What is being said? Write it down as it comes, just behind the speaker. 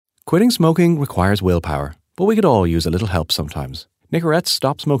Quitting smoking requires willpower, but we could all use a little help sometimes. Nicorette's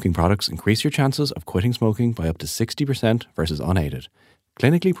stop smoking products increase your chances of quitting smoking by up to 60% versus unaided.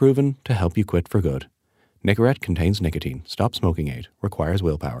 Clinically proven to help you quit for good. Nicorette contains nicotine. Stop smoking aid. Requires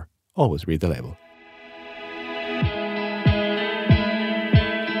willpower. Always read the label.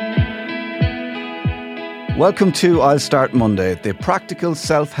 Welcome to I'll Start Monday, the practical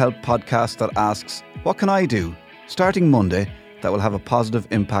self-help podcast that asks, what can I do starting Monday that will have a positive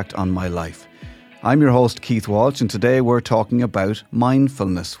impact on my life? I'm your host, Keith Walsh, and today we're talking about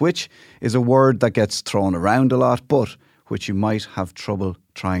mindfulness, which is a word that gets thrown around a lot, but which you might have trouble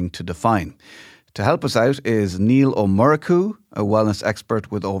trying to define. To help us out is Níall Murchú, a wellness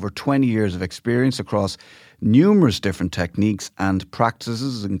expert with over 20 years of experience across numerous different techniques and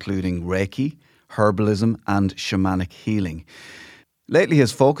practices, including Reiki, herbalism and shamanic healing. Lately,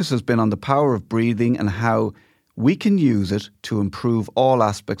 his focus has been on the power of breathing and how we can use it to improve all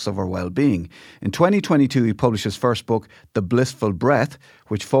aspects of our well-being. In 2022, he published his first book, The Blissful Breath,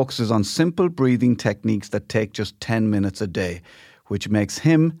 which focuses on simple breathing techniques that take just 10 minutes a day, which makes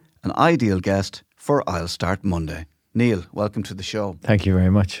him an ideal guest for I'll Start Monday. Níall, welcome to the show. Thank you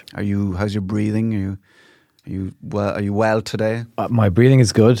very much. How's your breathing? Are you well today? My breathing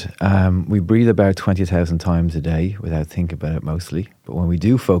is good. We breathe about 20,000 times a day without thinking about it mostly. But when we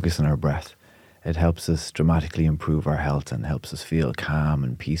do focus on our breath, it helps us dramatically improve our health and helps us feel calm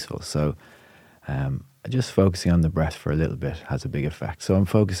and peaceful. So just focusing on the breath for a little bit has a big effect. So I'm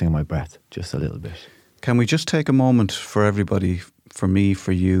focusing on my breath just a little bit. Can we just take a moment for everybody, for me,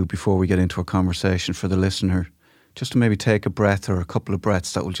 for you, before we get into a conversation, for the listener, just to maybe take a breath or a couple of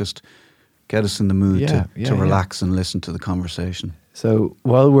breaths that will just get us in the mood to relax and listen to the conversation. So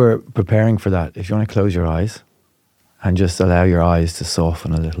while we're preparing for that, if you want to close your eyes and just allow your eyes to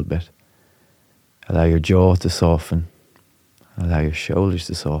soften a little bit. Allow your jaw to soften. Allow your shoulders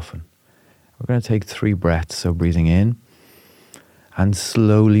to soften. We're going to take 3 breaths. So breathing in and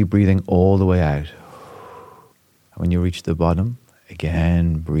slowly breathing all the way out. When you reach the bottom,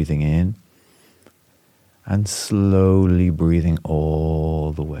 again breathing in and slowly breathing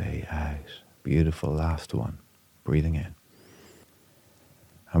all the way out. Beautiful. Last one. Breathing in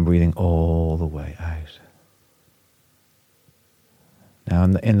and breathing all the way out. Now,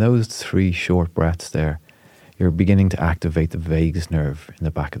 in those 3 short breaths there, you're beginning to activate the vagus nerve in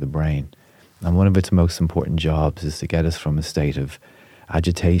the back of the brain. And one of its most important jobs is to get us from a state of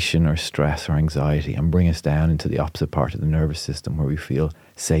agitation or stress or anxiety and bring us down into the opposite part of the nervous system where we feel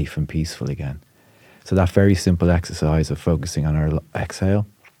safe and peaceful again. So that very simple exercise of focusing on our exhale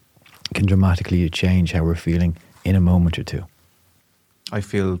can dramatically change how we're feeling in a moment or two. I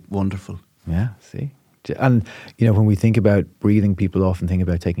feel wonderful. Yeah, see? And, when we think about breathing, people often think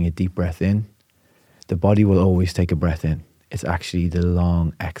about taking a deep breath in. The body will always take a breath in. It's actually the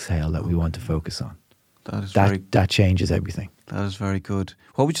long exhale that we want to focus on. That changes everything. That is very good.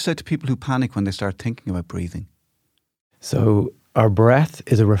 What would you say to people who panic when they start thinking about breathing? So our breath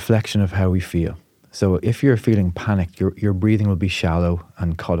is a reflection of how we feel. So if you're feeling panicked, your breathing will be shallow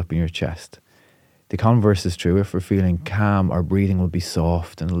and caught up in your chest. The converse is true. If we're feeling calm, our breathing will be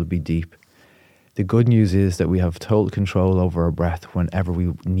soft and it'll be deep. The good news is that we have total control over our breath whenever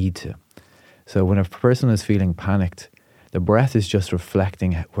we need to. So when a person is feeling panicked, the breath is just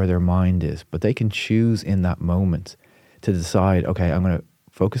reflecting where their mind is, but they can choose in that moment to decide, okay, I'm going to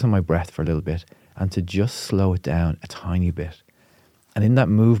focus on my breath for a little bit and to just slow it down a tiny bit. And in that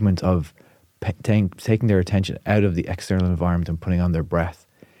movement of taking their attention out of the external environment and putting on their breath,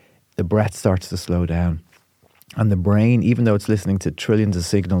 the breath starts to slow down. And the brain, even though it's listening to trillions of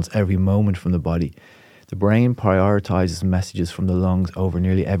signals every moment from the body, the brain prioritizes messages from the lungs over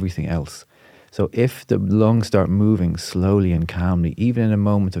nearly everything else. So if the lungs start moving slowly and calmly, even in a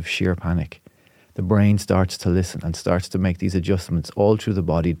moment of sheer panic, the brain starts to listen and starts to make these adjustments all through the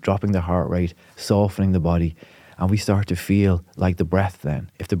body, dropping the heart rate, softening the body, and we start to feel like the breath then.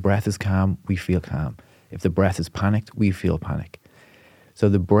 If the breath is calm, we feel calm. If the breath is panicked, we feel panic. So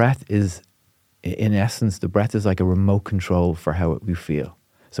the breath is, in essence, the breath is like a remote control for how we feel.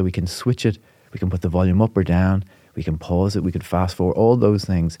 So we can switch it, we can put the volume up or down, we can pause it, we can fast forward, all those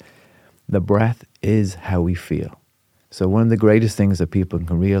things. The breath is how we feel. So one of the greatest things that people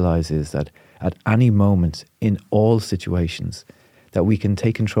can realize is that at any moment, in all situations, that we can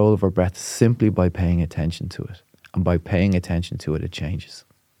take control of our breath simply by paying attention to it. And by paying attention to it, it changes.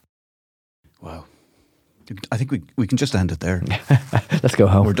 Wow. I think we can just end it there. Let's go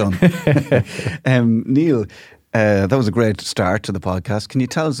home. We're done. Níall, that was a great start to the podcast. Can you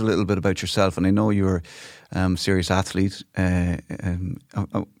tell us a little bit about yourself? And I know you're serious athlete.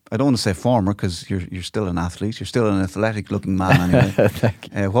 I don't want to say former because you're still an athlete. You're still an athletic-looking man anyway.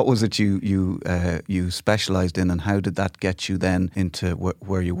 Thank you. What was it you specialised in, and how did that get you then into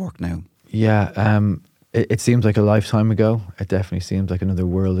where you work now? Yeah, it seems like a lifetime ago. It definitely seems like another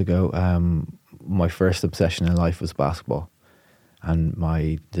world ago. My first obsession in life was basketball, and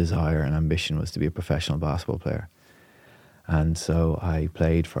my desire and ambition was to be a professional basketball player. And so I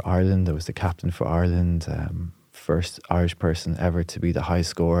played for Ireland. I was the captain for Ireland. First Irish person ever to be the high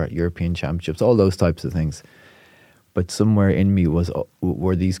scorer at European Championships, all those types of things. But somewhere in me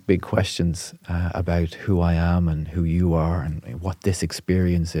were these big questions about who I am and who you are and what this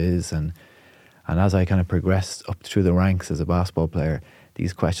experience is. And as I kind of progressed up through the ranks as a basketball player,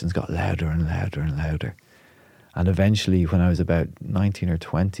 these questions got louder and louder and louder. And eventually, when I was about 19 or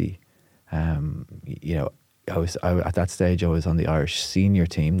 20, at that stage I was on the Irish senior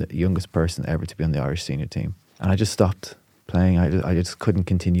team, the youngest person ever to be on the Irish senior team. And I just stopped playing. I just couldn't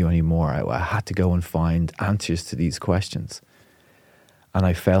continue anymore. I had to go and find answers to these questions. And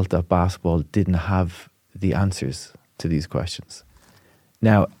I felt that basketball didn't have the answers to these questions.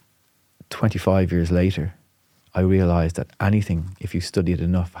 Now, 25 years later, I realised that anything, if you study it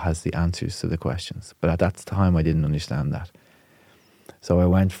enough, has the answers to the questions. But at that time, I didn't understand that. So I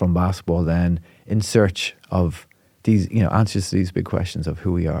went from basketball then in search of these, answers to these big questions of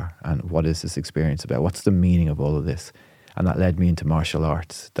who we are and what is this experience about? What's the meaning of all of this? And that led me into martial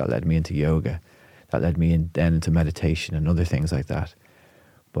arts. That led me into yoga. That led me then into meditation and other things like that.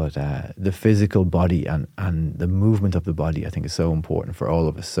 But the physical body and the movement of the body, I think, is so important for all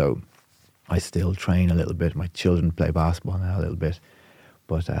of us. So I still train a little bit. My children play basketball now a little bit.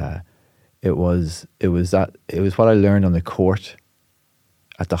 But it was what I learned on the court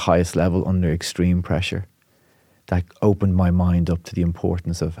at the highest level under extreme pressure that opened my mind up to the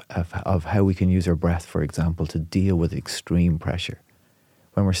importance of how we can use our breath, for example, to deal with extreme pressure.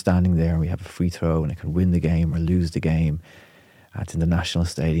 When we're standing there and we have a free throw and it can win the game or lose the game, it's in the national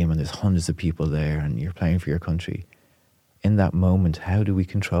stadium and there's hundreds of people there and you're playing for your country. In that moment, how do we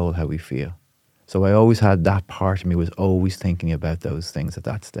control how we feel? So I always had that part of me was always thinking about those things at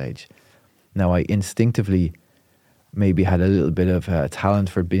that stage. Now I instinctively maybe had a little bit of talent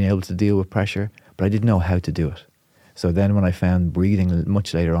for being able to deal with pressure, but I didn't know how to do it. So then when I found breathing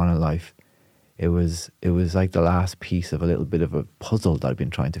much later on in life, it was like the last piece of a little bit of a puzzle that I've been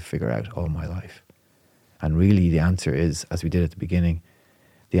trying to figure out all my life. And really the answer is, as we did at the beginning,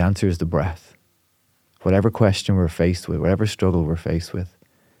 the answer is the breath. Whatever question we're faced with, whatever struggle we're faced with,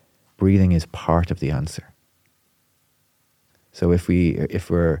 breathing is part of the answer. So if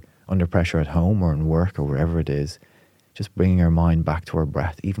we're under pressure at home or in work or wherever it is, just bringing our mind back to our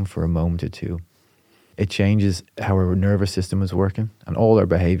breath, even for a moment or two, it changes how our nervous system is working, and all our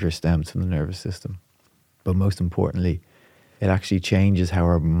behavior stems from the nervous system. But most importantly, it actually changes how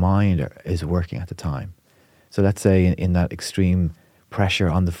our mind is working at the time. So let's say in that extreme pressure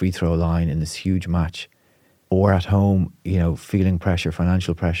on the free throw line in this huge match, or at home, feeling pressure,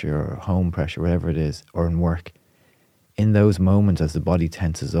 financial pressure or home pressure, whatever it is, or in work, in those moments as the body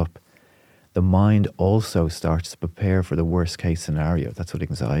tenses up, the mind also starts to prepare for the worst case scenario. That's what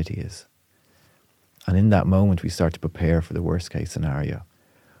anxiety is. And in that moment, we start to prepare for the worst case scenario.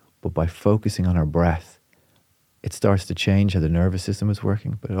 But by focusing on our breath, it starts to change how the nervous system is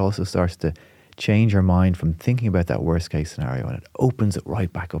working, but it also starts to change our mind from thinking about that worst case scenario, and it opens it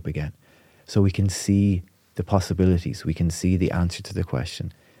right back up again. So we can see the possibilities. We can see the answer to the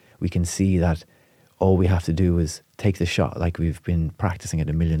question. We can see that all we have to do is take the shot like we've been practicing it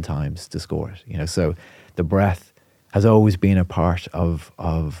a million times to score it. So the breath has always been a part of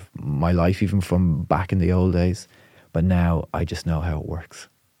my life, even from back in the old days. But now I just know how it works.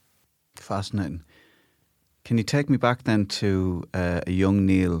 Fascinating. Can you take me back then to a young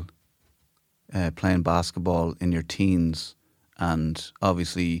Níall playing basketball in your teens? And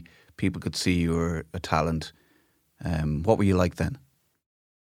obviously people could see you were a talent. What were you like then?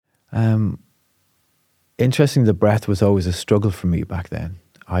 Interesting, the breath was always a struggle for me back then.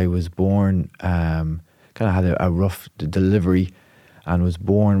 I was born, kind of had a rough delivery and was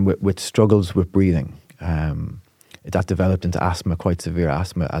born with struggles with breathing. That developed into asthma, quite severe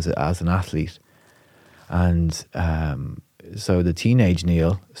asthma as an athlete. And so the teenage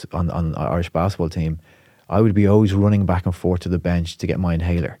Níall on our Irish basketball team, I would be always running back and forth to the bench to get my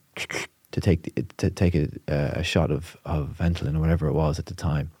inhaler to take a shot of Ventolin or whatever it was at the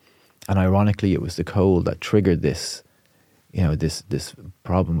time. And ironically, it was the cold that triggered this, this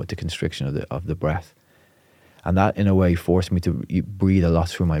problem with the constriction of the breath. And that, in a way, forced me to breathe a lot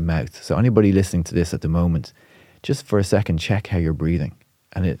through my mouth. So anybody listening to this at the moment, just for a second, check how you're breathing.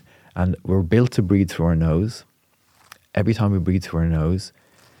 And And we're built to breathe through our nose. Every time we breathe through our nose,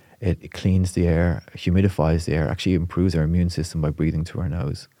 it cleans the air, humidifies the air, actually improves our immune system by breathing through our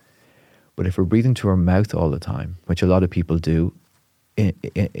nose. But if we're breathing through our mouth all the time, which a lot of people do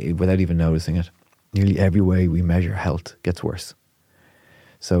without even noticing it, nearly every way we measure health gets worse.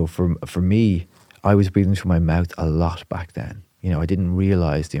 So for me, I was breathing through my mouth a lot back then. I didn't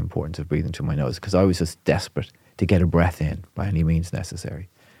realize the importance of breathing through my nose because I was just desperate to get a breath in by any means necessary.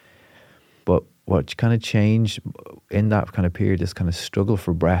 But what kind of changed in that kind of period, this kind of struggle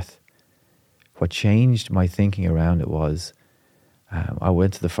for breath, what changed my thinking around it was I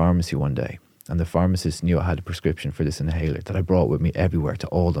went to the pharmacy one day, and the pharmacist knew I had a prescription for this inhaler that I brought with me everywhere, to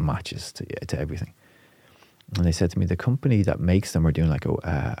all the matches, to everything. And they said to me, the company that makes them are doing like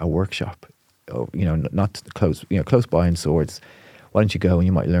a workshop, not close by in Swords. Why don't you go and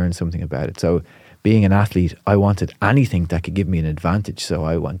you might learn something about it? So being an athlete, I wanted anything that could give me an advantage. So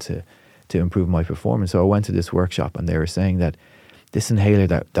I want to improve my performance. So I went to this workshop, and they were saying that this inhaler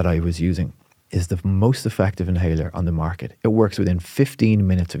that I was using is the most effective inhaler on the market. It works within 15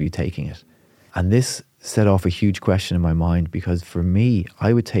 minutes of you taking it. And this set off a huge question in my mind, because for me,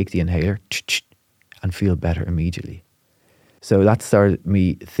 I would take the inhaler and feel better immediately. So that started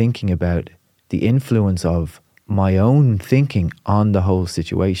me thinking about the influence of my own thinking on the whole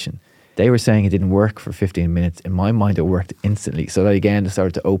situation. They were saying it didn't work for 15 minutes. In my mind, it worked instantly. So that again,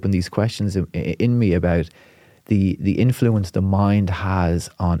 started to open these questions in me about the influence the mind has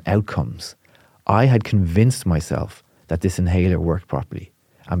on outcomes. I had convinced myself that this inhaler worked properly.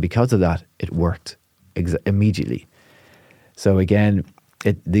 And because of that, it worked immediately. So again,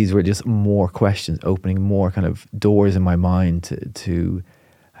 these were just more questions, opening more kind of doors in my mind to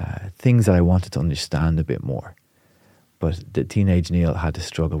things that I wanted to understand a bit more. But the teenage Níall had to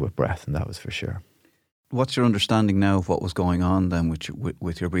struggle with breath, and that was for sure. What's your understanding now of what was going on then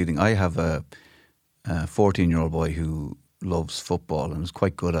with your breathing? I have a 14-year-old boy who loves football and is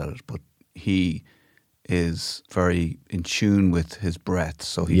quite good at it, but he is very in tune with his breath,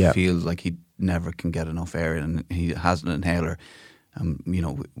 so he feels like he never can get enough air, and he has an inhaler.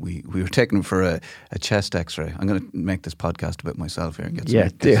 We were taking him for a chest X-ray. I'm going to make this podcast about myself here and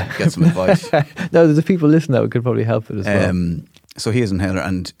get some advice. No, there's people listening that could probably help it as well. So he has an inhaler,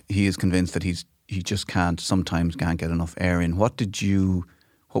 and he is convinced that he just sometimes can't get enough air in. What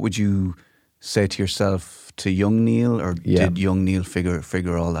would you say to yourself, to young Níall, or did young Níall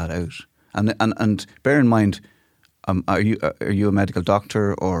figure all that out? And bear in mind, are you a medical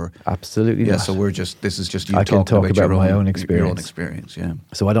doctor or? Absolutely not. So this is just you I can talk about my own experience. Your own experience, yeah.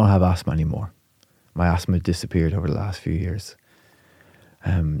 So I don't have asthma anymore. My asthma disappeared over the last few years.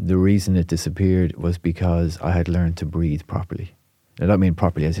 The reason it disappeared was because I had learned to breathe properly. I don't mean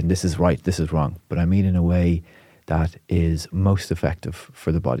properly as in this is right, this is wrong, but I mean in a way that is most effective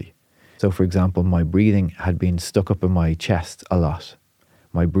for the body. So for example, my breathing had been stuck up in my chest a lot.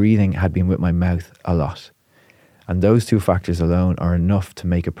 My breathing had been with my mouth a lot. And those two factors alone are enough to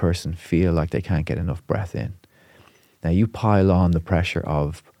make a person feel like they can't get enough breath in. Now you pile on the pressure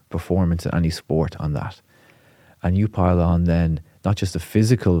of performance in any sport on that. And you pile on then not just the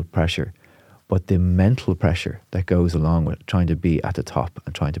physical pressure, but the mental pressure that goes along with trying to be at the top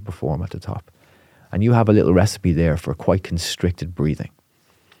and trying to perform at the top. And you have a little recipe there for quite constricted breathing.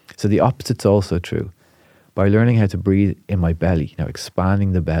 So the opposite's also true. By learning how to breathe in my belly,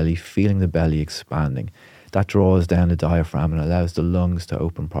 expanding the belly, feeling the belly expanding, that draws down the diaphragm and allows the lungs to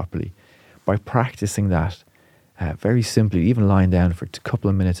open properly. By practicing that, very simply, even lying down for a couple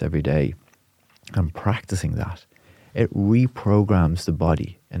of minutes every day and practicing that, it reprograms the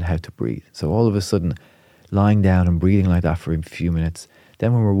body in how to breathe. So all of a sudden, lying down and breathing like that for a few minutes,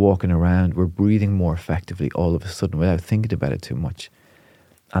 then when we're walking around, we're breathing more effectively all of a sudden without thinking about it too much.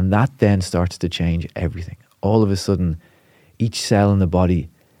 And that then starts to change everything. All of a sudden, each cell in the body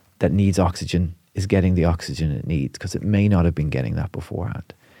that needs oxygen is getting the oxygen it needs because it may not have been getting that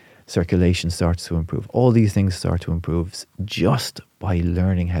beforehand. Circulation starts to improve. All these things start to improve just by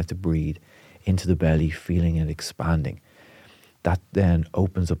learning how to breathe into the belly, feeling it expanding. That then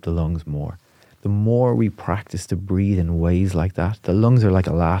opens up the lungs more. The more we practice to breathe in ways like that, the lungs are like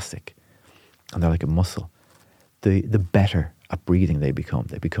elastic and they're like a muscle. The better at breathing they become.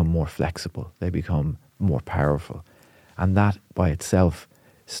 They become more flexible. They become more powerful. And that by itself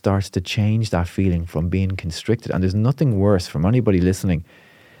starts to change that feeling from being constricted. And there's nothing worse from anybody listening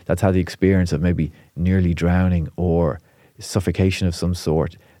that's had the experience of maybe nearly drowning or suffocation of some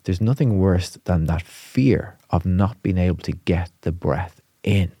sort. There's nothing worse than that fear of not being able to get the breath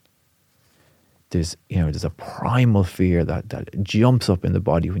in. There's a primal fear that jumps up in the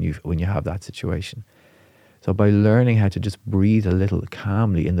body when you have that situation. So by learning how to just breathe a little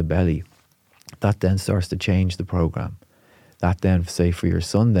calmly in the belly, that then starts to change the program. That then, say for your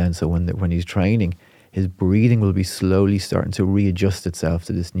son then, so when he's training, his breathing will be slowly starting to readjust itself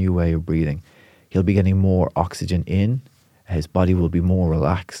to this new way of breathing. He'll be getting more oxygen in, his body will be more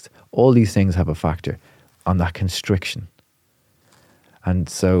relaxed. All these things have a factor on that constriction. And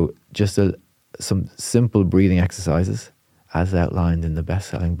so just some simple breathing exercises, as outlined in the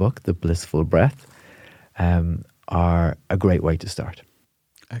best-selling book, The Blissful Breath, are a great way to start.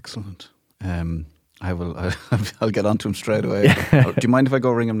 Excellent. I'll get on to him straight away. Do you mind if I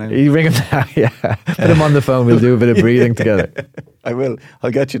go ring him now? You ring him now, yeah. Put him on the phone, we'll do a bit of breathing together. I will.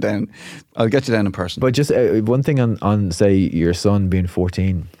 I'll get you down. I'll get you down in person. But just one thing on, say, your son being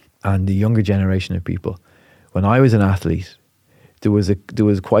 14 and the younger generation of people. When I was an athlete, there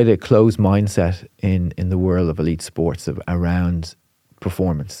was quite a closed mindset in the world of elite sports around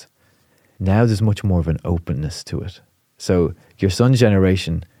performance. Now there's much more of an openness to it. So your son's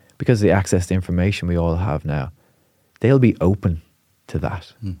generation, because of the access to information we all have now, they'll be open to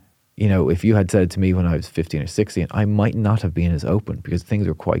that. You know, if you had said to me when I was 15 or 16, I might not have been as open because things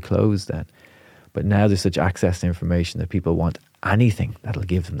were quite closed then. But now there's such access to information that people want anything that'll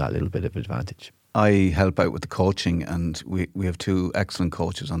give them that little bit of advantage. I help out with the coaching, and we have two excellent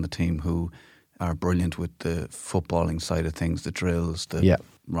coaches on the team who are brilliant with the footballing side of things, the drills, the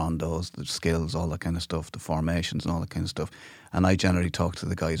rondos, the skills, all that kind of stuff, the formations and all that kind of stuff. And I generally talk to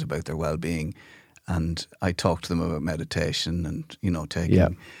the guys about their well-being, and I talk to them about meditation and,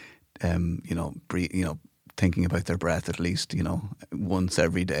 taking, thinking about their breath at least, once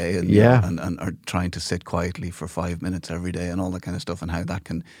every day, and are trying to sit quietly for 5 minutes every day and all that kind of stuff, and how that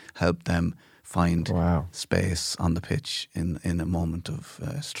can help them find space on the pitch in a moment of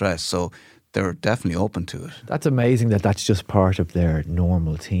stress. So they're definitely open to it. That's amazing that's just part of their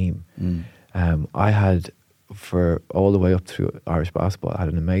normal team. I had, for all the way up through Irish basketball, I had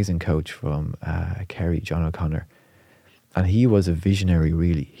an amazing coach from Kerry, John O'Connor. And he was a visionary,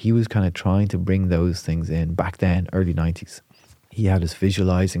 really. He was kind of trying to bring those things in back then, early 90s. He had us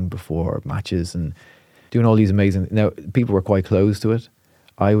visualizing before matches and doing all these amazing... Now, people were quite close to it.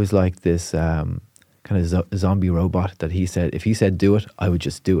 I was like this kind of zombie robot that he said, if he said do it, I would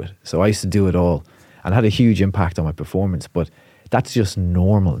just do it. So I used to do it all, and it had a huge impact on my performance. But that's just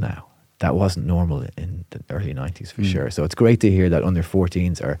normal now. That wasn't normal in the early 90s for sure. So it's great to hear that under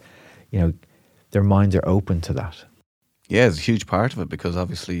 14s are, their minds are open to that. Yeah, it's a huge part of it, because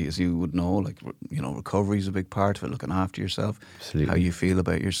obviously, as you would know, recovery is a big part of it, looking after yourself, Absolutely. How you feel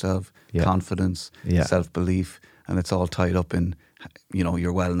about yourself, confidence, self-belief, and it's all tied up in,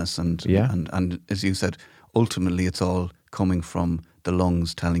 your wellness and as you said, ultimately it's all coming from the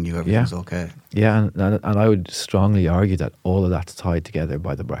lungs telling you everything's okay. Yeah, and I would strongly argue that all of that's tied together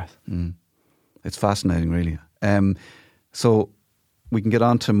by the breath. It's fascinating, really. So we can get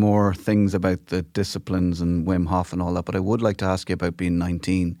on to more things about the disciplines and Wim Hof and all that, but I would like to ask you about being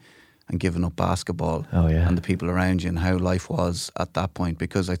 19 and giving up basketball and the people around you and how life was at that point,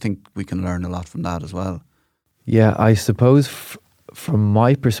 because I think we can learn a lot from that as well. Yeah, I suppose from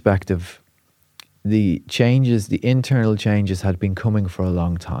my perspective, the internal changes had been coming for a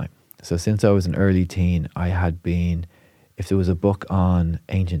long time. So since I was an early teen, I had been, if there was a book on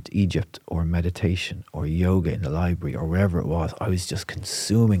ancient Egypt or meditation or yoga in the library or wherever it was, I was just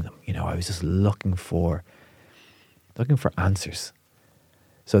consuming them. I was just looking for answers.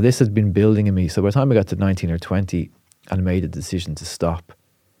 So this has been building in me. So by the time I got to 19 or 20 and made a decision to stop,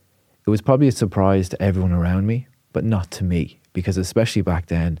 it was probably a surprise to everyone around me, but not to me, because especially back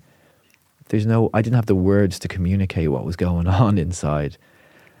then, I didn't have the words to communicate what was going on inside.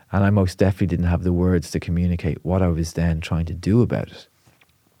 And I most definitely didn't have the words to communicate what I was then trying to do about it.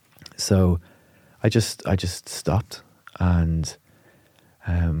 So I just stopped, and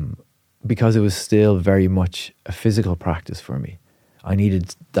because it was still very much a physical practice for me, I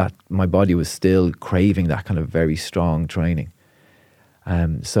needed that. My body was still craving that kind of very strong training.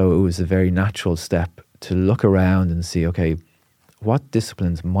 So it was a very natural step to look around and see, okay, what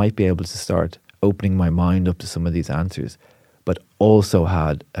disciplines might be able to start opening my mind up to some of these answers, but also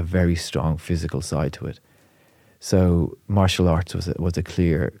had a very strong physical side to it. So martial arts was a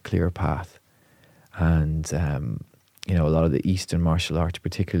clear path. And, a lot of the Eastern martial arts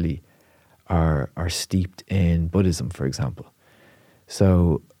particularly are steeped in Buddhism, for example.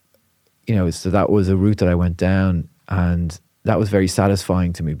 So, so that was a route that I went down, and that was very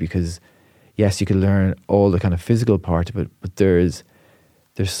satisfying to me, because yes, you could learn all the kind of physical part of it, but there's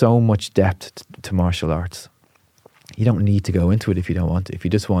so much depth to martial arts. You don't need to go into it if you don't want to. If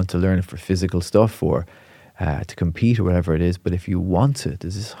you just want to learn it for physical stuff or to compete or whatever it is. But if you want it,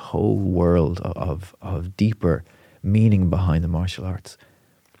 there's this whole world of deeper meaning behind the martial arts.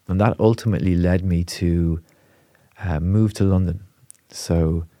 And that ultimately led me to move to London.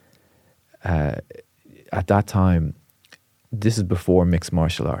 So at that time, this is before mixed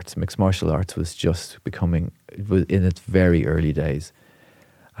martial arts. Mixed martial arts was just it was in its very early days.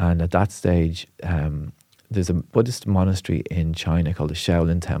 And at that stage, there's a Buddhist monastery in China called the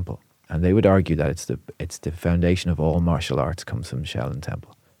Shaolin Temple. And they would argue that it's the foundation of all martial arts comes from Shaolin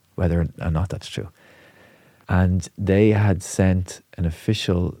Temple, whether or not that's true. And they had sent an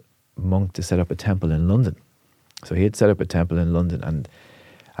official monk to set up a temple in London. So he had set up a temple in London, and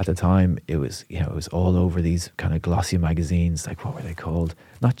at the time it was all over these kind of glossy magazines, like what were they called?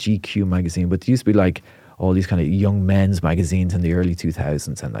 Not GQ magazine, but there used to be like all these kind of young men's magazines in the early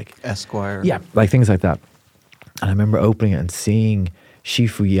 2000s and like Esquire. Yeah, like things like that. And I remember opening it and seeing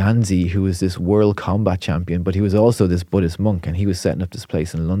Shifu Yanzi, who was this world combat champion, but he was also this Buddhist monk, and he was setting up this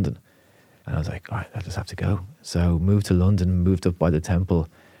place in London. And I was like, all right, I just have to go. So moved to London, moved up by the temple,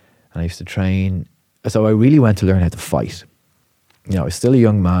 and I used to train. So I really went to learn how to fight. I was still a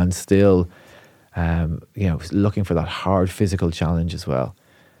young man, still, looking for that hard physical challenge as well.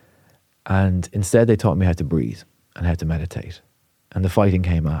 And instead they taught me how to breathe and how to meditate. And the fighting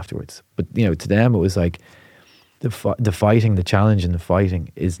came afterwards. But, to them it was like, the fighting, the challenge in the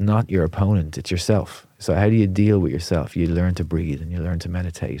fighting is not your opponent, it's yourself. So how do you deal with yourself? You learn to breathe and you learn to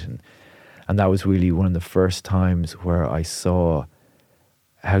meditate. And that was really one of the first times where I saw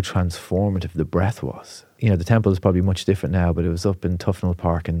how transformative the breath was. The temple is probably much different now, but it was up in Tufnell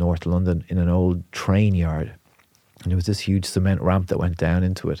Park in North London in an old train yard. And there was this huge cement ramp that went down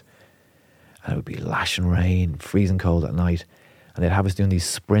into it. And it would be lashing rain, freezing cold at night. And they'd have us doing these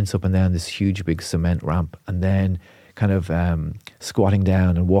sprints up and down this huge big cement ramp, and then kind of squatting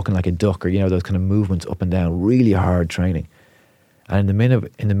down and walking like a duck, or those kind of movements up and down, really hard training. And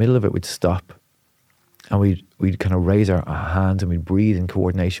in the middle of it, we'd stop, and we'd kind of raise our hands, and we'd breathe in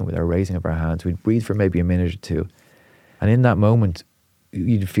coordination with our raising of our hands. We'd breathe for maybe a minute or two, and in that moment,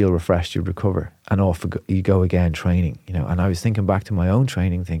 you'd feel refreshed, you'd recover, and off you go again training. And I was thinking back to my own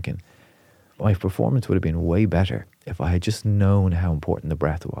training, thinking my performance would have been way better if I had just known how important the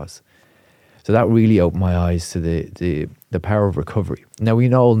breath was. So that really opened my eyes to the power of recovery. Now,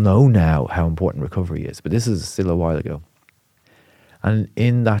 we all know now how important recovery is, but this is still a while ago. And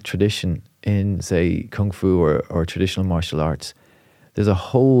in that tradition, in, say, Kung Fu or traditional martial arts, there's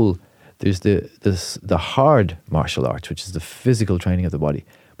the hard martial arts, which is the physical training of the body.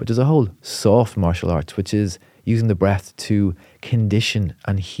 But there's a whole soft martial arts, which is using the breath to condition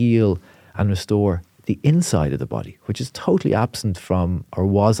and heal and restore the inside of the body, which is totally absent from, or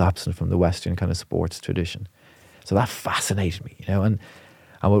was absent from, the Western kind of sports tradition. So that fascinated me, and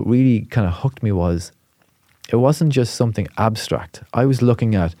what really kind of hooked me was, it wasn't just something abstract. I was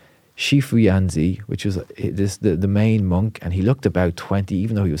looking at Shifu Yanzi, which was the main monk, and he looked about 20,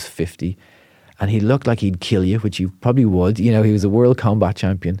 even though he was 50, and he looked like he'd kill you, which you probably would. He was a world combat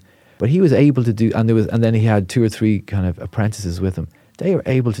champion, but he was able to do, and then he had 2 or 3 kind of apprentices with him. They were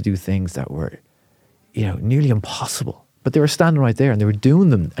able to do things that were, nearly impossible. But they were standing right there and they were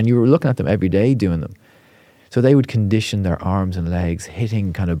doing them, and you were looking at them every day doing them. So they would condition their arms and legs,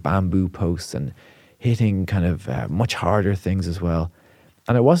 hitting kind of bamboo posts and hitting kind of much harder things as well.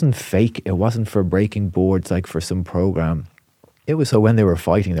 And it wasn't fake. It wasn't for breaking boards like for some program. It was so when they were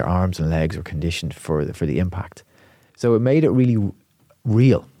fighting, their arms and legs were conditioned for the impact. So it made it really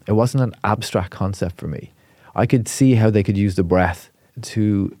real. It wasn't an abstract concept for me. I could see how they could use the breath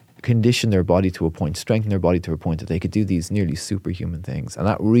to condition their body to a point, strengthen their body to a point that they could do these nearly superhuman things. And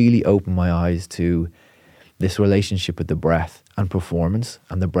that really opened my eyes to this relationship with the breath and performance,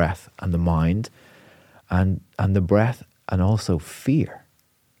 and the breath and the mind, and the breath and also fear.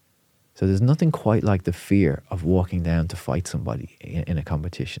 So there's nothing quite like the fear of walking down to fight somebody in a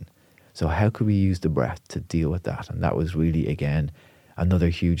competition. So how could we use the breath to deal with that? And that was really, again, another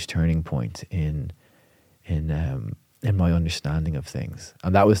huge turning point in my understanding of things.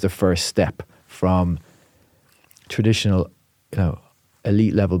 And that was the first step from traditional,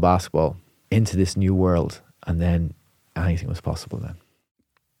 elite level basketball into this new world. And then anything was possible then.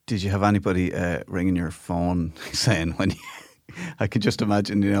 Did you have anybody ringing your phone saying, when I could just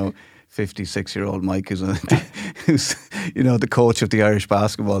imagine, 56-year-old Mike who's the coach of the Irish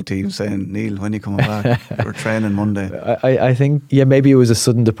basketball team saying, Níall, when are you coming back? We're training Monday. I think, maybe it was a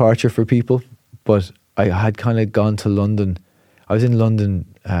sudden departure for people, but I had kind of gone to London. I was in London,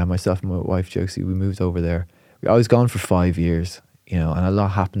 myself and my wife Josie, we moved over there. I was gone for 5 years, and a lot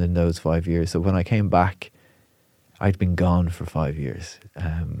happened in those 5 years. So when I came back, I'd been gone for 5 years.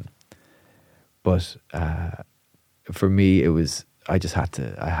 But for me, I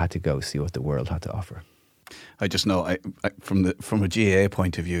had to go see what the world had to offer. I just know, I from a GAA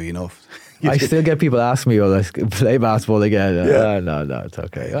point of view, you know. I still get people ask me, "Oh, let's play basketball again." No, it's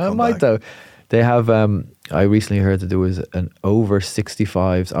okay. I might though. They have. I recently heard that there was an over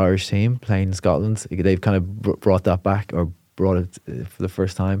 65s Irish team playing in Scotland. They've kind of brought that back, or brought it for the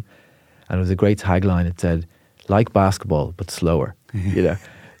first time, and it was a great tagline. It said, "Like basketball, but slower." You know.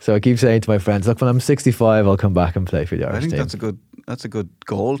 So I keep saying to my friends, "Look, when I'm 65, I'll come back and play for the Irish team." I think that's a good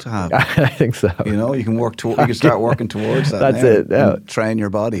goal to have. I think so. You know, you can you can start working towards that. That's it. Yeah. Train your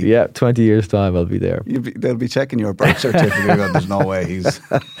body. Yeah, 20 years time, I'll be there. They'll be checking your birth certificate. There's no way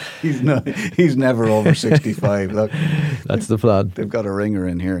he's never over 65. Look, that's the plan. They've got a ringer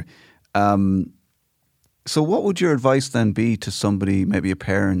in here. So, what would your advice then be to somebody, maybe a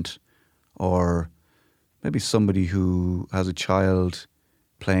parent, or maybe somebody who has a child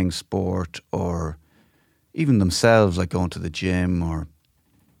playing sport, or even themselves, like going to the gym, or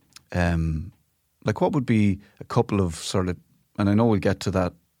like what would be a couple of sort of, and I know we'll get to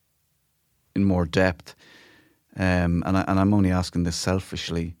that in more depth, and I'm only asking this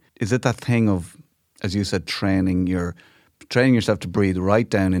selfishly. Is it that thing of, as you said, training yourself to breathe right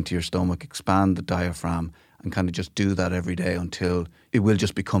down into your stomach, expand the diaphragm, and kind of just do that every day until it will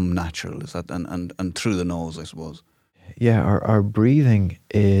just become natural? Is that and through the nose, I suppose? Yeah, our breathing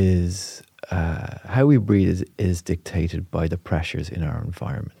is, how we breathe is dictated by the pressures in our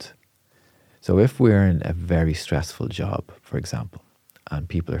environment. So if we're in a very stressful job, for example, and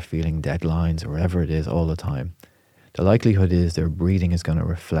people are feeling deadlines or whatever it is all the time, the likelihood is their breathing is going to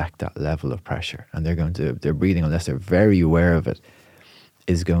reflect that level of pressure, and their breathing, unless they're very aware of it,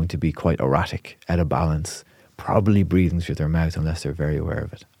 is going to be quite erratic, out of balance, probably breathing through their mouth unless they're very aware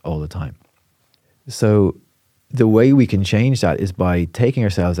of it all the time. So the way we can change that is by taking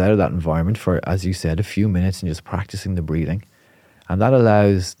ourselves out of that environment for, as you said, a few minutes and just practicing the breathing. And that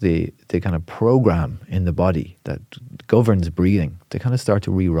allows the kind of program in the body that governs breathing to kind of start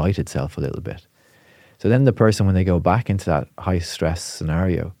to rewrite itself a little bit. So then the person, when they go back into that high stress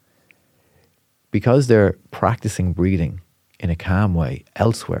scenario, because they're practicing breathing in a calm way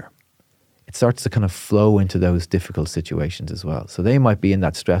elsewhere, it starts to kind of flow into those difficult situations as well. So they might be in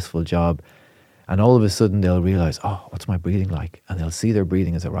that stressful job, and all of a sudden they'll realize, oh, what's my breathing like? And they'll see their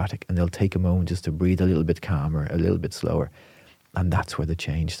breathing as erratic, and they'll take a moment just to breathe a little bit calmer, a little bit slower. And that's where the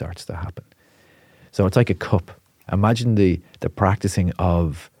change starts to happen. So it's like a cup. Imagine the practicing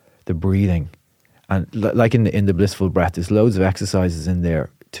of the breathing. And like in the blissful breath, there's loads of exercises in there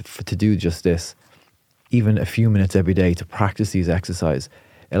to do just this. Even a few minutes every day to practice these exercises.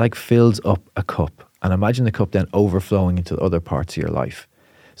 It like fills up a cup. And imagine the cup then overflowing into other parts of your life.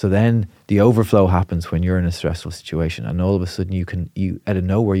 So then the overflow happens when you're in a stressful situation, and all of a sudden you out of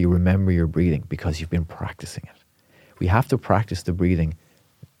nowhere you remember your breathing because you've been practicing it. We have to practice the breathing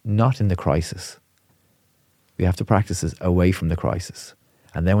not in the crisis. We have to practice it away from the crisis.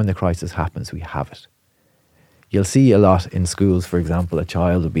 And then when the crisis happens, we have it. You'll see a lot in schools, for example, a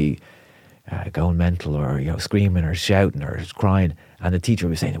child will be going mental, or screaming or shouting or crying, and the teacher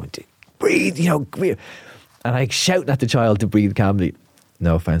will be saying, breathe, breathe. And I shouting at the child to breathe calmly.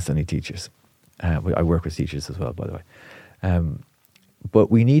 No offense to any teachers. I work with teachers as well, by the way.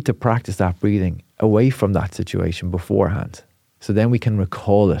 But we need to practice that breathing away from that situation beforehand. So then we can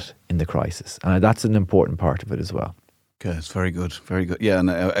recall it in the crisis. And that's an important part of it as well. Okay, it's very good, very good. Yeah,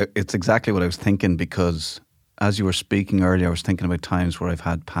 and it's exactly what I was thinking, because as you were speaking earlier, I was thinking about times where I've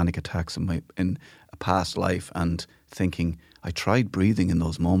had panic attacks in a past life, and thinking, I tried breathing in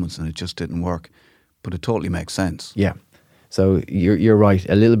those moments and it just didn't work. But it totally makes sense. Yeah. So you're right,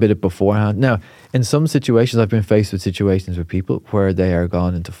 a little bit of beforehand. Now, in some situations, I've been faced with situations with people where they are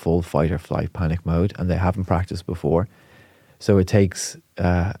gone into full fight or flight panic mode and they haven't practiced before. So it takes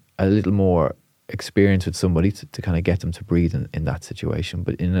a little more experience with somebody to kind of get them to breathe in that situation.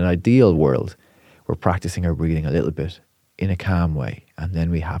 But in an ideal world, we're practicing our breathing a little bit in a calm way, and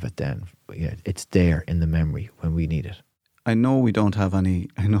then we have it then. It's there in the memory when we need it. I know we don't have any,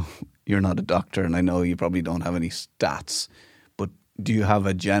 I know you're not a doctor, and I know you probably don't have any stats, but do you have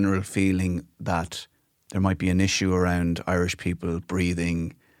a general feeling that there might be an issue around Irish people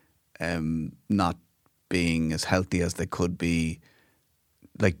breathing, not being as healthy as they could be?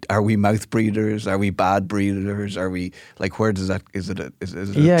 Like, are we mouth breathers? Are we bad breathers? Are we, like, where does that, is it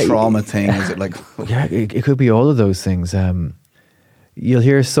a trauma thing? Is it like... Yeah, it could be all of those things. You'll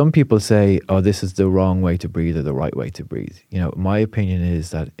hear some people say, oh, this is the wrong way to breathe or the right way to breathe. My opinion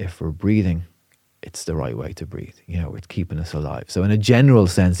is that if we're breathing, it's the right way to breathe. It's keeping us alive. So in a general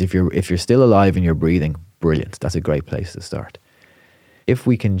sense, if you're still alive and you're breathing, brilliant. That's a great place to start. if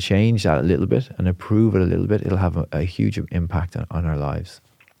we can change that a little bit and improve it a little bit, it'll have a huge impact on our lives.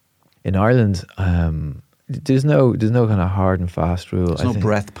 In Ireland, there's no kind of hard and fast rule. There's no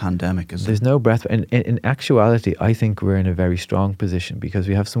breath pandemic, is there? There's no breath. And in actuality, I think we're in a very strong position because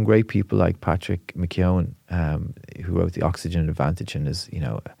we have some great people like Patrick McKeown, who wrote The Oxygen Advantage and is,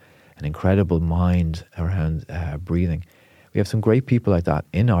 an incredible mind around breathing. We have some great people like that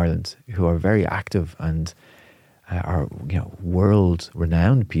in Ireland who are very active and are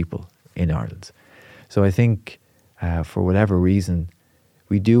world-renowned people in Ireland. So I think for whatever reason,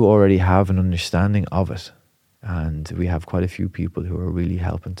 we do already have an understanding of it, and we have quite a few people who are really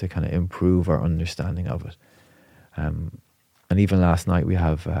helping to kind of improve our understanding of it. And even last night we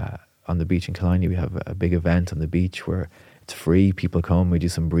have on the beach in Killiney, we have a big event on the beach where it's free. People come, we do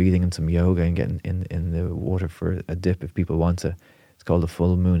some breathing and some yoga and get in the water for a dip if people want to. It's called the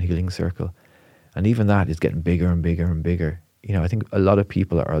Full Moon Healing Circle. And even that is getting bigger and bigger and bigger. I think a lot of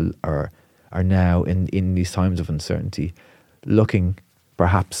people are now in these times of uncertainty looking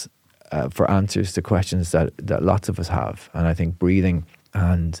perhaps for answers to questions that lots of us have. And I think breathing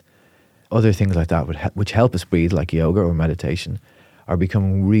and other things like that which help us breathe, like yoga or meditation, are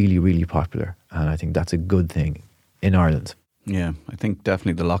becoming really, really popular. And I think that's a good thing in Ireland. Yeah, I think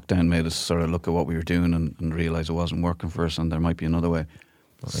definitely the lockdown made us sort of look at what we were doing and realise it wasn't working for us, and there might be another way.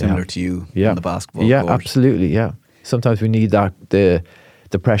 Similar to you on the basketball court. Yeah, absolutely, yeah. Sometimes we need that, the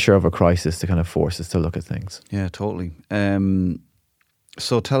pressure of a crisis to kind of force us to look at things. Yeah, totally.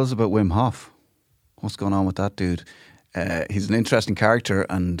 So tell us about Wim Hof. What's going on with that dude? He's an interesting character,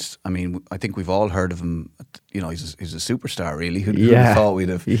 and I mean, I think we've all heard of him. He's a superstar, really. Who'd have thought we'd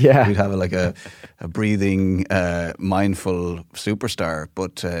have a breathing, mindful superstar?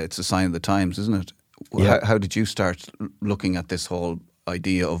 But it's a sign of the times, isn't it? How did you start looking at this whole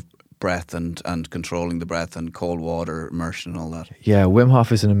idea of breath and controlling the breath and cold water immersion and all that? Yeah, Wim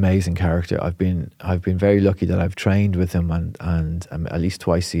Hof is an amazing character. I've been very lucky that I've trained with him, and at least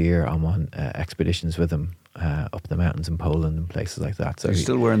twice a year I'm on expeditions with him up the mountains in Poland and places like that. So he's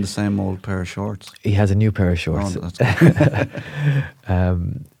still wearing the same old pair of shorts? He has a new pair of shorts. Oh, that's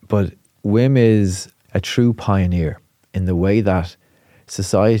but Wim is a true pioneer in the way that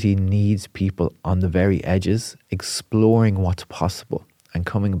society needs people on the very edges exploring what's possible and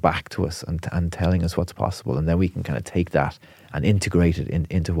coming back to us and telling us what's possible, and then we can kind of take that and integrate it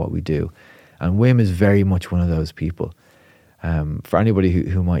into what we do. And Wim is very much one of those people. For anybody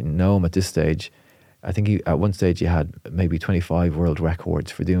who might know him at this stage, I think at one stage he had maybe 25 world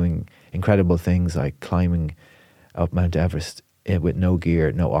records for doing incredible things like climbing up Mount Everest with no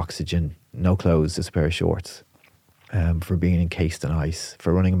gear, no oxygen, no clothes, just a pair of shorts, for being encased in ice,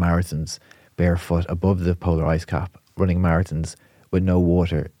 for running marathons barefoot above the polar ice cap, running marathons with no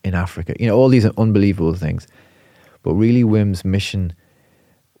water in Africa. All these unbelievable things. But really Wim's mission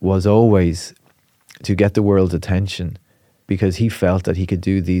was always to get the world's attention, because he felt that he could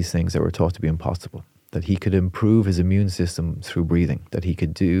do these things that were thought to be impossible, that he could improve his immune system through breathing, that he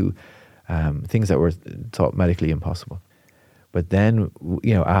could do things that were thought medically impossible. But then,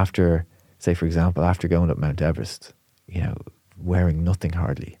 after, say for example, after going up Mount Everest, wearing nothing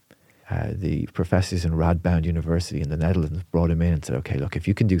hardly, the professors in Radboud University in the Netherlands brought him in and said, okay, look, if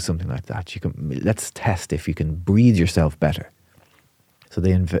you can do something like that, let's test if you can breathe yourself better. So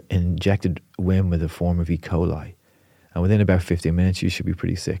they injected Wim with a form of E. coli. And within about 15 minutes, you should be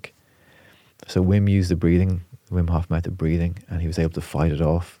pretty sick. So Wim used the Wim Hof method breathing, and he was able to fight it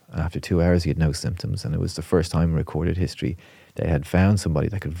off. And after 2 hours, he had no symptoms. And it was the first time in recorded history they had found somebody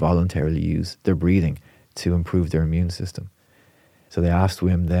that could voluntarily use their breathing to improve their immune system. So they asked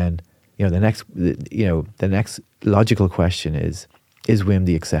Wim then, the next logical question is Wim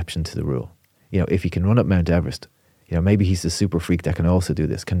the exception to the rule? If he can run up Mount Everest, maybe he's the super freak that can also do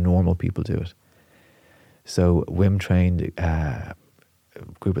this. Can normal people do it? So Wim trained a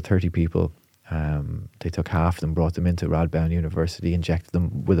group of 30 people. They took half of them, brought them into Radboud University, injected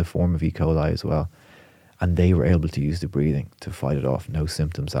them with a form of E. coli as well. And they were able to use the breathing to fight it off. No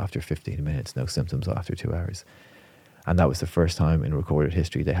symptoms after 15 minutes, no symptoms after 2 hours. And that was the first time in recorded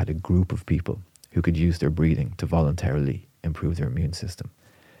history they had a group of people who could use their breathing to voluntarily improve their immune system.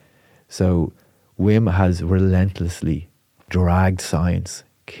 So Wim has relentlessly dragged science,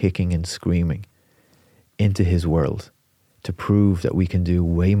 kicking and screaming, into his world to prove that we can do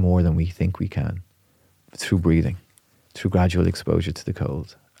way more than we think we can through breathing, through gradual exposure to the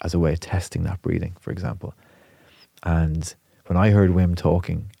cold, as a way of testing that breathing, for example. And when I heard Wim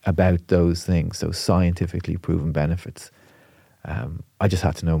talking about those things, those scientifically proven benefits, I just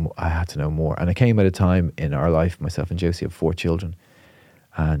had to know. I had to know more, and it came at a time in our life. Myself and Josie have 4 children,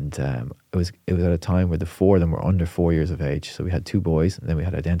 And it was at a time where the four of them were under 4 years of age. So we had 2 boys, and then we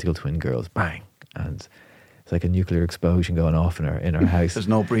had identical twin girls. Bang! And it's like a nuclear explosion going off in our house. There's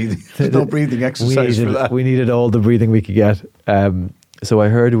no breathing. There's no breathing exercise for that. We needed all the breathing we could get. So I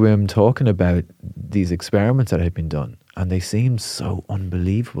heard Wim talking about these experiments that had been done, and they seemed so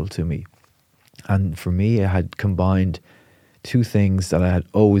unbelievable to me. And for me, I had combined 2 things that I had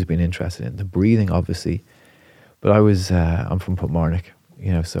always been interested in. The breathing, obviously, but I'm from Portmarnock,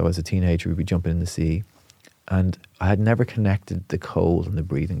 so as a teenager we'd be jumping in the sea, and I had never connected the cold and the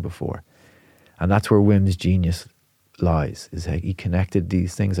breathing before. And that's where Wim's genius lies, is that he connected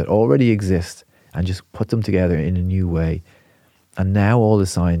these things that already exist and just put them together in a new way. And now all the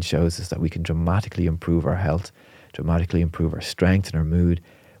science shows us that we can dramatically improve our health, dramatically improve our strength and our mood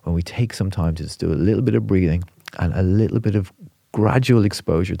when we take some time to just do a little bit of breathing and a little bit of gradual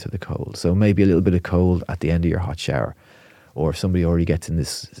exposure to the cold. So maybe a little bit of cold at the end of your hot shower, or if somebody already gets in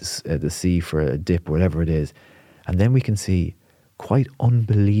the sea for a dip, whatever it is. And then we can see quite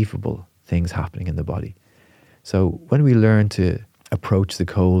unbelievable things happening in the body. So when we learn to approach the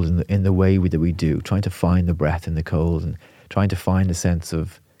cold in the way that we do, trying to find the breath in the cold and trying to find a sense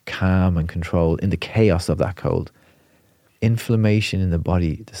of calm and control in the chaos of that cold, inflammation in the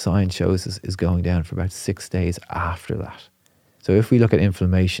body, the science shows us, is going down for about 6 days after that. So if we look at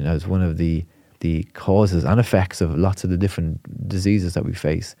inflammation as one of the causes and effects of lots of the different diseases that we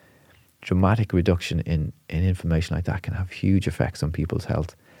face, dramatic reduction in inflammation like that can have huge effects on people's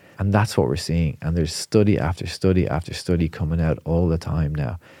health. And that's what we're seeing. And there's study after study after study coming out all the time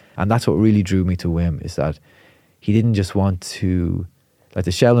now. And that's what really drew me to Wim, is that he didn't just want to, like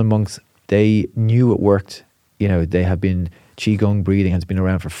the Shaolin monks, they knew it worked. They have been, Qigong breathing has been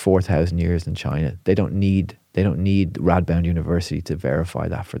around for 4,000 years in China. They don't need Radboud University to verify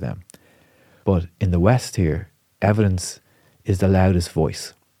that for them. But in the West here, evidence is the loudest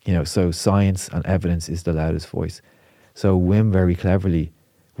voice. So science and evidence is the loudest voice. So Wim very cleverly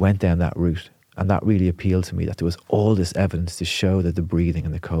went down that route. And that really appealed to me, that there was all this evidence to show that the breathing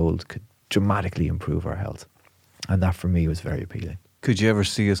and the cold could dramatically improve our health. And that for me was very appealing. Could you ever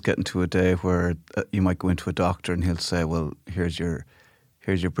see us getting to a day where you might go into a doctor and he'll say, well, here's your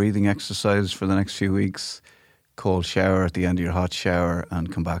breathing exercise for the next few weeks, cold shower at the end of your hot shower,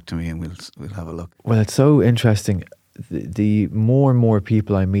 and come back to me and we'll have a look? Well, it's so interesting. The more and more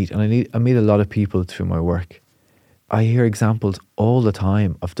people I meet, and I meet a lot of people through my work, I hear examples all the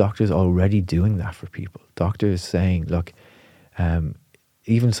time of doctors already doing that for people. Doctors saying, look,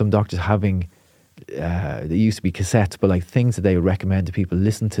 even some doctors having, they used to be cassettes, but like things that they recommend to people,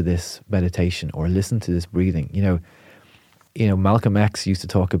 listen to this meditation or listen to this breathing. Malcolm X used to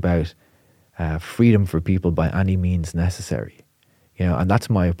talk about freedom for people by any means necessary. And that's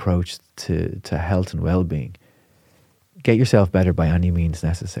my approach to health and well-being. Get yourself better by any means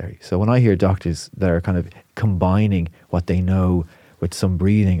necessary. So when I hear doctors that are kind of combining what they know with some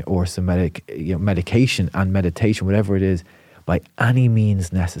breathing or some medication and meditation, whatever it is, by any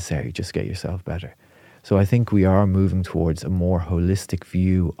means necessary, just get yourself better. So I think we are moving towards a more holistic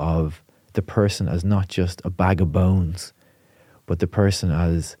view of the person as not just a bag of bones, but the person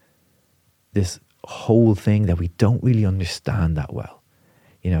as this whole thing that we don't really understand that well.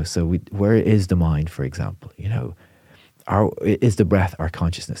 So where is the mind, for example? Is the breath our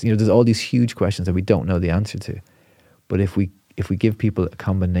consciousness? There's all these huge questions that we don't know the answer to. But if we give people a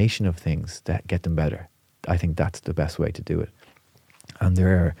combination of things that get them better, I think that's the best way to do it. And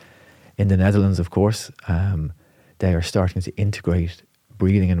in the Netherlands, of course, they are starting to integrate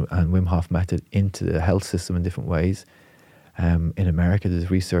breathing and Wim Hof method into the health system in different ways. In America,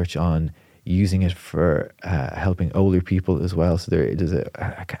 there's research on using it for helping older people as well. So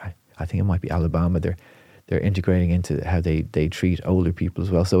I think it might be Alabama. They're integrating into how they treat older people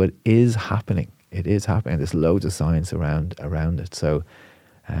as well. So it is happening. It is happening. There's loads of science around it. So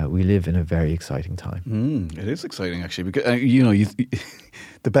we live in a very exciting time. It is exciting, actually, because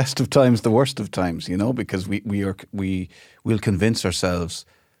the best of times, the worst of times. Because we'll convince ourselves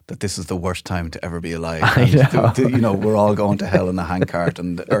that this is the worst time to ever be alive. We're all going to hell in a handcart,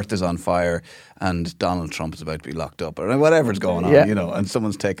 and the earth is on fire, and Donald Trump is about to be locked up, or whatever's going on. And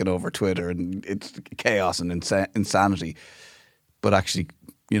someone's taken over Twitter, and it's chaos and insanity. But actually,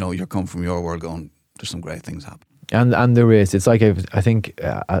 you're coming from your world going, there's some great things happening. And there is. It's like, I think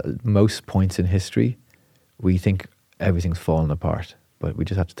at most points in history, we think everything's fallen apart, but we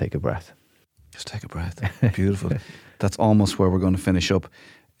just have to take a breath. Just take a breath. Beautiful. That's almost where we're going to finish up.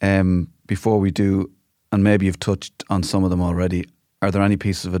 Before we do, and maybe you've touched on some of them already, are there any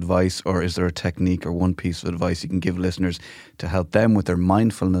pieces of advice, or is there a technique or one piece of advice you can give listeners to help them with their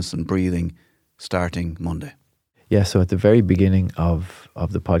mindfulness and breathing starting Monday? Yeah, so at the very beginning of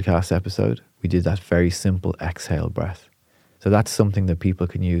the podcast episode, we did that very simple exhale breath. So that's something that people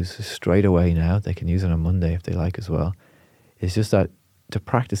can use straight away now. They can use it on Monday if they like as well. It's just that to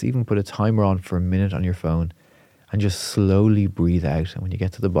practice, even put a timer on for a minute on your phone and just slowly breathe out. And when you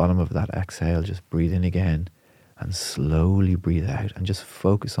get to the bottom of that exhale, just breathe in again and slowly breathe out and just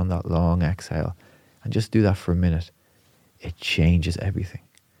focus on that long exhale and just do that for a minute. It changes everything.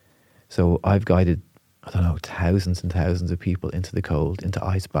 So I've guided, thousands and thousands of people into the cold, into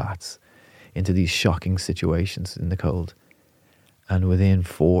ice baths, into these shocking situations in the cold. And within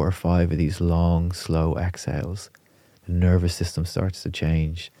 4 or 5 of these long, slow exhales, the nervous system starts to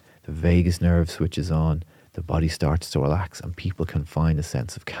change, the vagus nerve switches on, the body starts to relax, and people can find a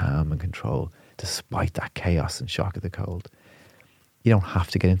sense of calm and control despite that chaos and shock of the cold. You don't have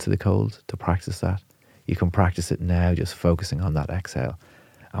to get into the cold to practice that. You can practice it now just focusing on that exhale.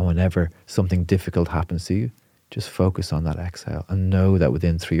 And whenever something difficult happens to you, just focus on that exhale and know that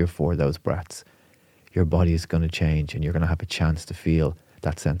within 3 or 4 of those breaths, your body is going to change and you're going to have a chance to feel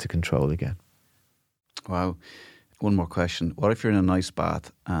that sense of control again. Wow. One more question. What if you're in an ice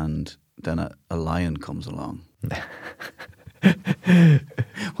bath and then a lion comes along?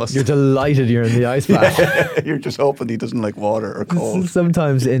 You're delighted you're in the ice bath. You're just hoping he doesn't like water or cold.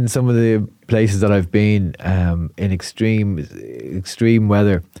 Sometimes in some of the places that I've been in extreme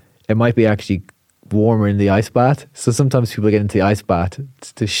weather, it might be actually warmer in the ice bath. So sometimes people get into the ice bath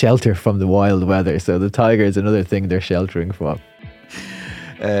to shelter from the wild weather. So the tiger is another thing they're sheltering from.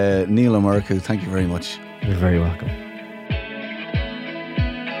 Níall and Murchú, thank you very much. You're very welcome.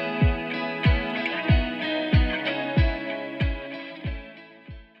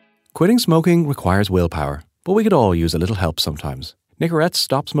 Quitting smoking requires willpower, but we could all use a little help sometimes. Nicorette's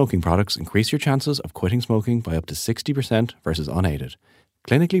stop smoking products increase your chances of quitting smoking by up to 60% versus unaided.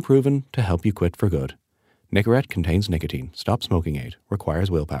 Clinically proven to help you quit for good. Nicorette contains nicotine. Stop smoking aid.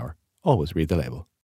 Requires willpower. Always read the label.